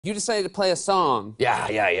You decided to play a song.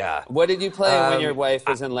 Yeah. What did you play when your wife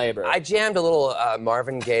was in labor? I jammed a little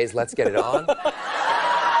Marvin Gaye's Let's Get It On.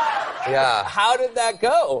 Yeah. How did that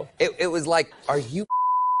go? It was like, are you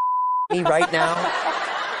me right now?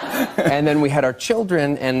 And then we had our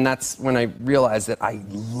children, and that's when I realized that I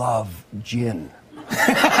love gin.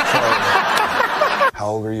 How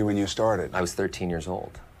old were you when you started? I was 13 years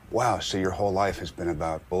old. Wow, so your whole life has been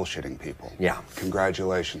about bullshitting people. Yeah.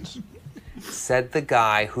 Congratulations. Said the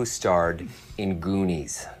guy who starred in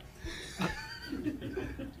Goonies.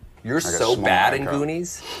 You're so bad in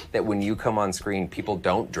Goonies that when you come on screen, people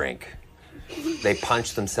don't drink. They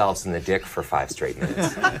punch themselves in the dick for 5 straight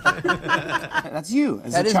minutes. That's you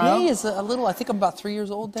as that a child? That is me as a little, I think I'm about 3 years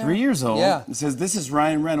old now. 3 years old? Yeah. It says, this is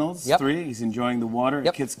Ryan Reynolds, Yep. 3. He's enjoying the water Yep.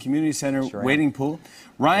 at Kids Community Center Sure waiting pool.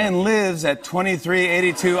 Ryan lives at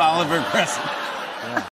 2382 Oliver Crescent.